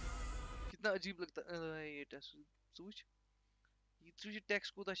कितना अजीब लगता है ये टेक्स्ट सोच ये तुझे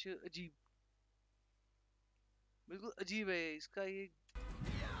टेक्स्ट को ताश अजीब बिल्कुल अजीब है इसका ये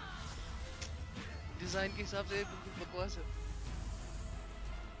डिजाइन के हिसाब से बिल्कुल बकवास है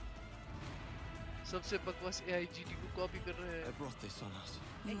सबसे बकवास AIGT को कॉपी कर रहे हैं I brought this on us.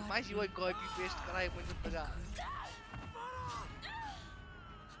 माइसी वो कॉपी पेस्ट कराए मुझे पता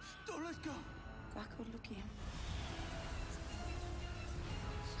Don't let go.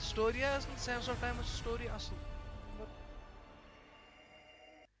 Story is Sands of Time story asıl.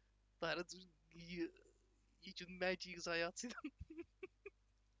 Tarık için magic hayatıydı.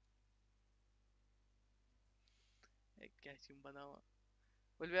 क्या चीज़ बना हुआ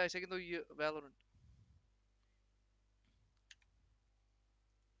बोल भी ऐसे कि तो ये Valorant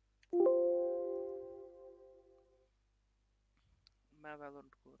मैं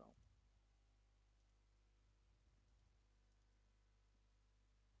Valorant को रहा हूँ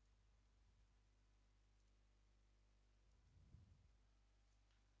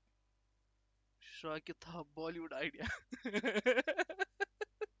शायद था बॉलीवुड आइडिया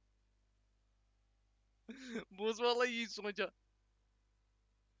बोस वाला ये सोचा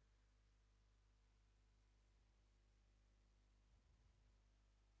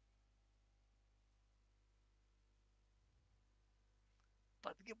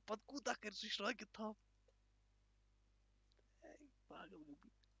पत के पत कूदा कर सुशरा के था पागल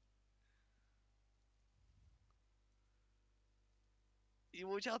मूवी ये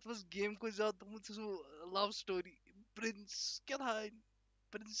वो चाहता बस गेम को ज्यादा मुझसे सो लव स्टोरी प्रिंस क्या था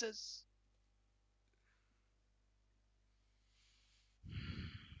प्रिंसेस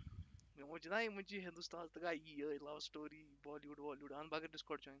मुझे ना मुझे हिंदुस्तान तक ये लव स्टोरी बॉलीवुड आन बागर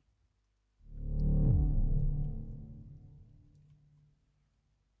डिस्कॉर्ड ज्वाइन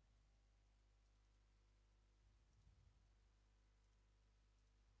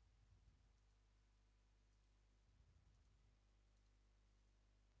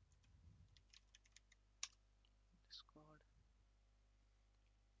डिस्कॉर्ड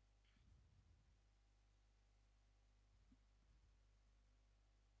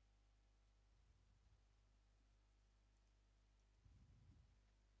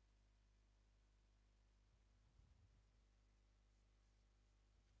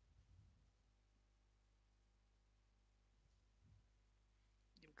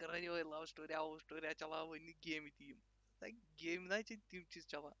कर रहे हो लव स्टोरी चला वो इन गेम ही थी गेम ना चाहिए तीन चीज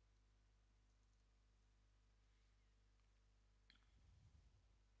चला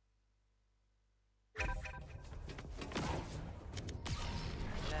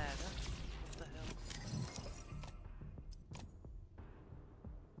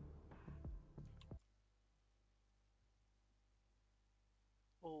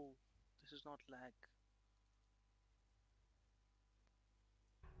does not lag.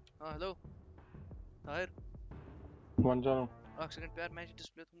 हाँ hello Tahir वन जानू एक सेकंड प्यार मैच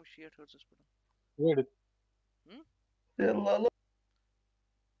डिस्प्ले तो मुझे शेयर हर्ट्स पर वेट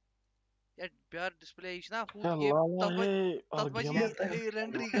यार प्यार डिस्प्ले इश ना हु हे गेम लाला हे तत बजी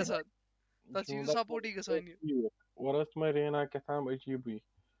रेंडर गसान तत चीज सपोर्ट ही गसान और अस में रेना के थाम अजीब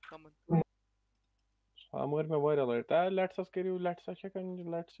कमन मगर मैं वायरल है लेट्स करियो लेट्स कन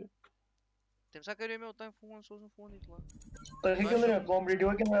लेट्स तम सा करियो मैं उतना फोन सोच फोन निकला तो है क्यों कॉम्पिटिटिव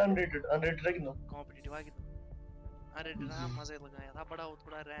कि अनरेटेड अनरेटेड है क्यों कॉम्पिटिटिव है क्यों अरे ड्रामा मजे लगाया था बड़ा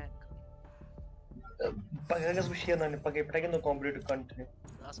थोड़ा रैंक पगा का शेयर ना पगा पटा क्यों कॉम्पिटिटिव कंटेंट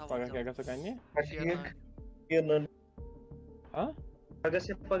पगा क्या कर सकते शेयर ना हां पगा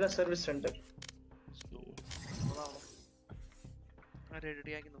से पगा सर्विस सेंटर अरे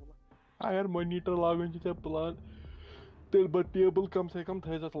रेडी है क्यों अगर मॉनिटर लागन छ प्लान तेल बट टेबल कम से कम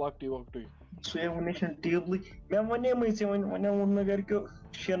थैजत लॉकटी वॉकटी सो नेशन टेबल मैं वने में से वने उन घर के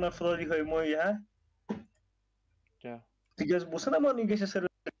शेना फ्लोरी है मो या क्या तिगस बुसना मानी के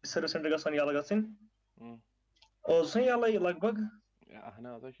सर्विस सेंटर का सन याला गसिन ओ सही याला लगभग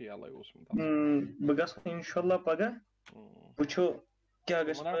ahna da şey alay olsun bugs इंशाल्लाह पगा पूछो क्या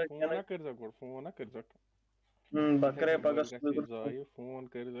गस फोन कर जक फोन कर जक बकरे पगा जाय फोन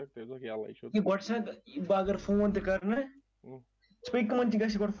कर जक ते जक याला छो ये गोट से अगर फोन ते करना स्पीक मन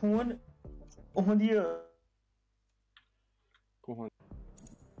गस गोट फोन ओहन ये कोहन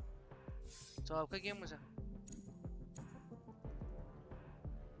तो आपका गेम मजा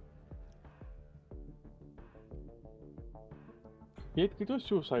ये कितो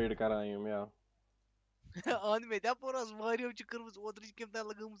सुसाइड करायम या आन में क्या पूरा वारियो च करमस ओद्रिच केमता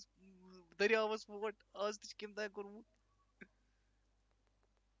लगमस दरियावस वोट आज तिच केमता करमु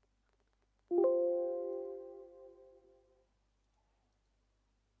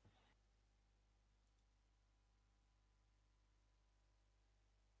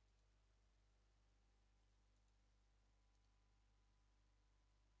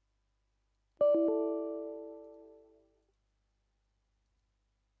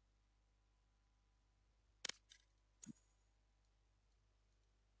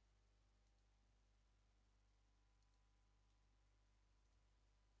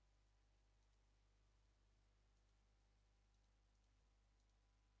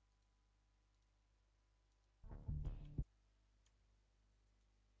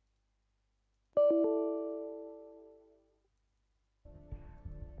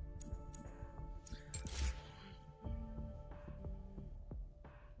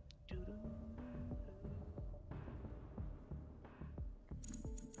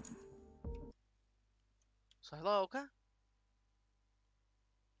Sahil okay?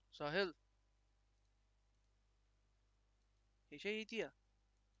 Sahil. Hiç şey iyiydi ya.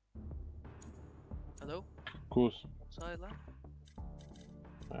 Hello? Kus. Sahil ha?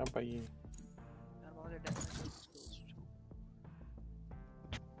 Ha bayım. Yaar bana damage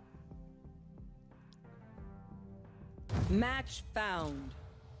Match found.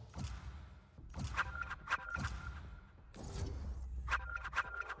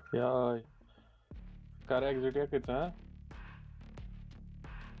 Ya. कर एग्जिट या कितना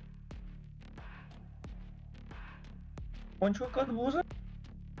कौन छो कत बोझ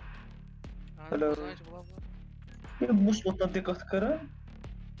हेलो ये बुस उतना दिक्कत करा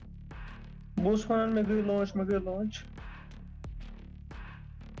बुस वन में गई लॉन्च ना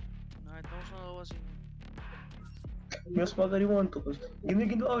इतना सा आवाज मैं उस मगर वन तो कुछ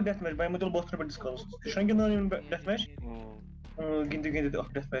गिंदे ऑफ डेथ मैच बाय मुझे बहुत पर डिस्कस शंगे ना death match गिंदे of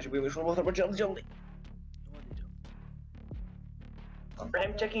death match by मुझे बहुत पर जल्दी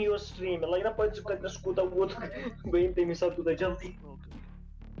I'm checking your stream. Like na pode ficar na escuta o outro bem tem mensagem tudo adiante.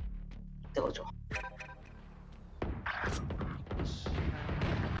 Tchau.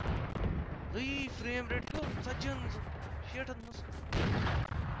 Lee frame rate ko sajjan shit annas.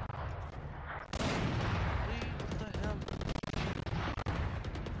 What the hell?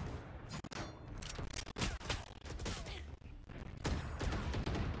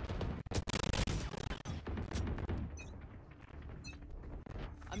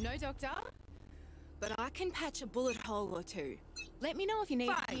 I'm no doctor, but I can patch a bullet hole or two. Let me know if you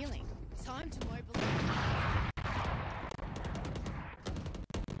need healing. Time to mobilize.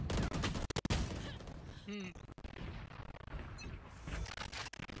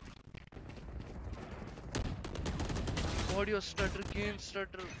 Audio stutter, game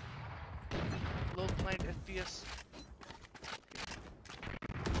stutter, low client FPS.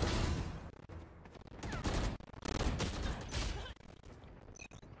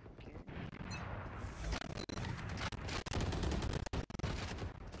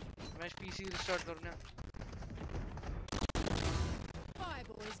 Match PC restart करना Bye,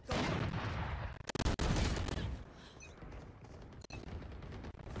 boys. Go.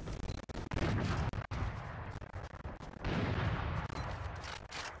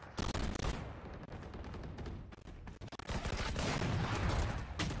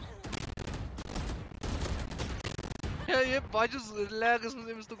 ये बाजूस लैगस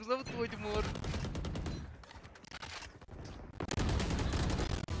में इस तो कुछ ना तो मोर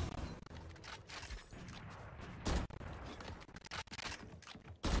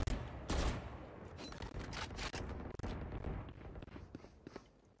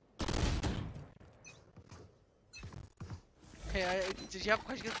я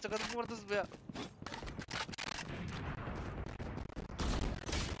хочу сказать морду сбя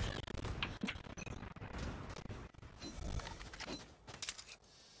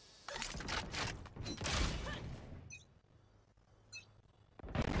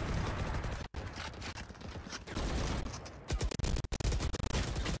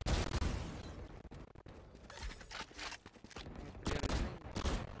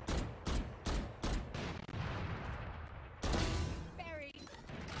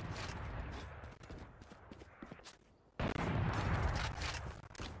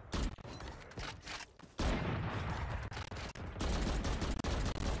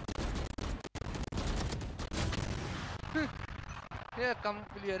ये कम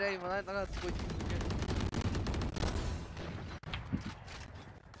प्लेयर है मना तना कोई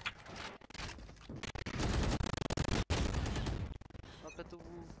ओके तो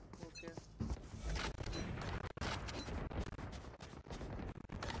ओके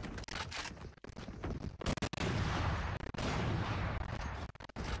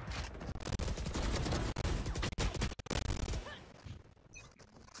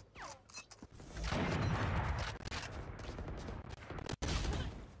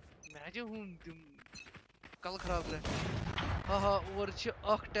जो हूं कल खराब है हां और छ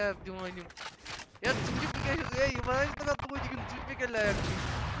अख टैब दिवान यार तुझे क्या है ये मार तो तू तुझे क्या लायक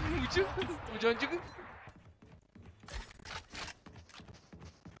मुझे जान जी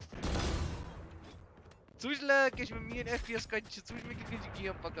तुझ ला किस में मिन एफपीएस का तुझ में कितनी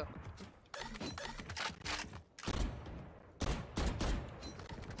गेम पका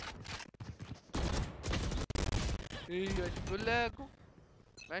ए आज बोला को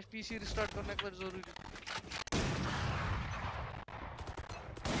मैच पीसी रिस्टार्ट करने के लिए जरूरी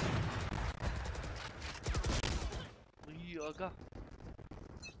ये आगा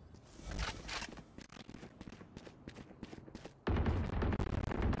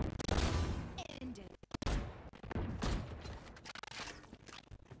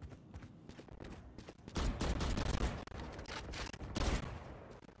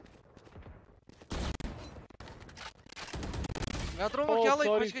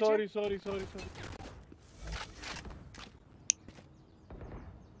sorry.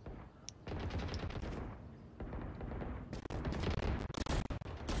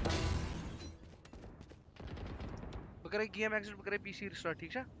 बकरे गेम एक्सिट बकरे पीसी रिस्टार्ट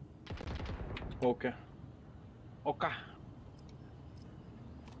ठीक है ओके